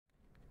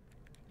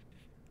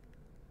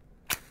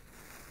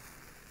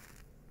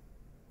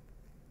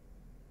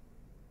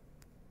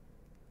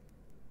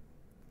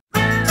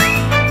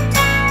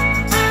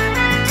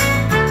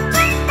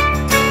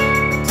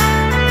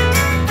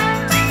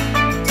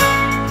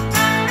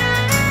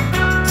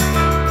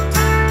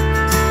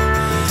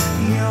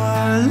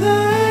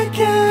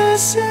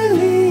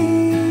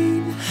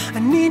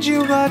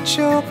but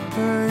you'll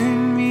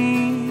burn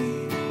me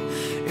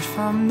if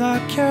I'm not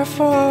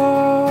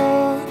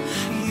careful.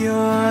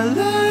 You're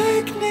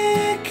like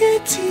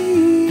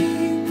nicotine.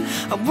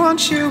 I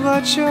want you,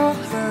 but you'll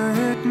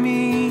hurt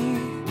me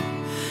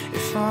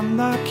if I'm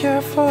not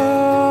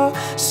careful.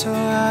 So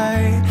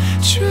I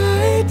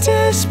try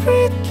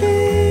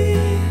desperately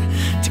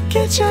to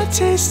get your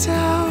taste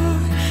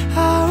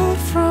out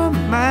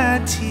from my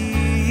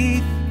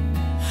teeth.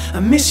 I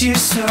miss you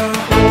so.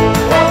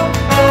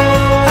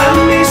 I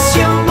miss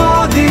you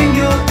more than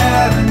you'll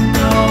ever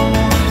know.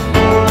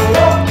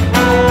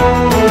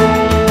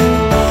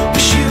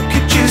 Wish you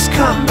could just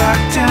come back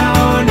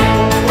down.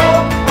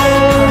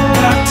 Come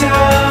back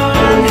down.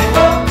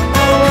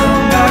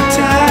 Come back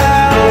down.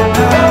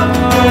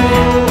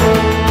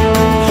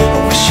 I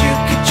wish you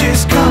could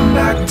just come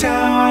back down.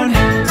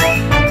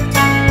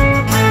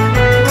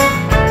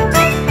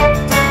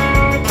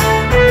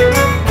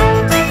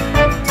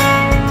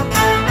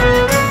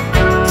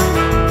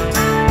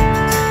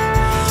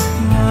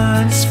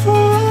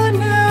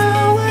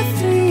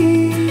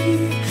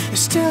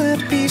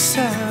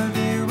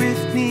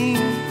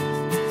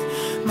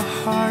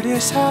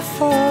 Half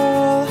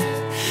full,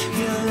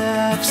 you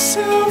left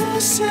so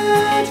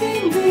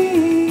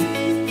suddenly.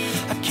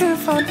 I can't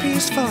find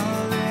peace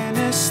falling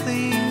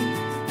asleep.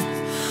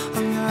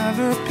 I'll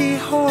never be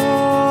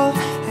whole,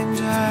 and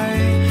I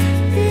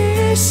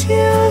miss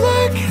you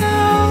like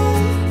hell.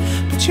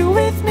 But you're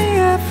with me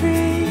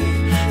every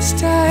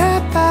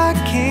step I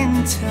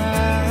can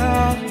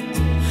tell.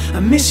 I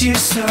miss you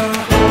so.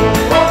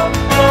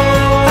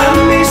 I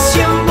miss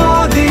you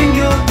more than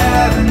you'll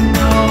ever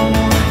know.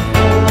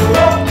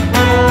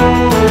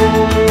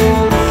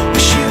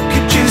 Wish you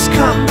could just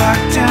come back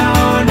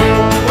down.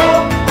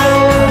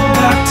 Come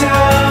back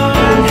down.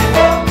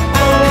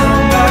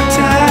 Come back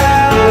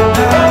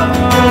down.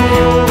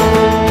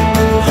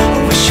 I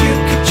wish you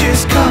could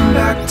just come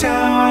back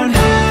down.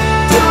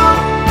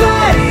 Don't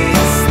let it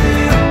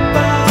slip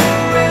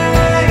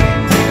away.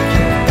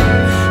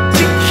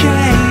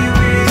 Decay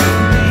with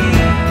me.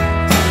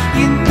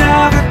 You're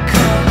never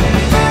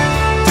coming.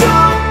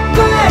 Don't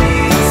let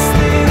it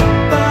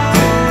slip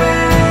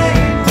away.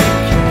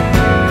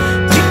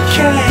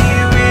 Decay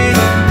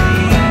with me,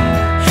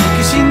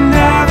 'cause you're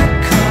never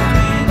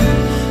coming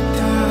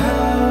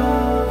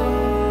down.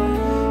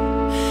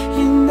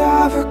 You're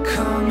never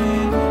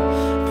coming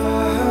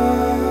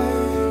back.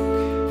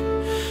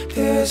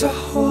 There's a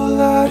whole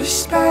lot of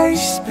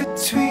space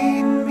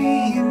between me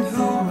and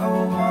who I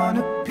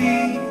wanna be,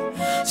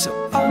 so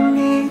I'll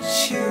meet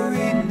you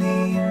in the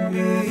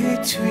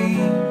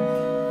in-between.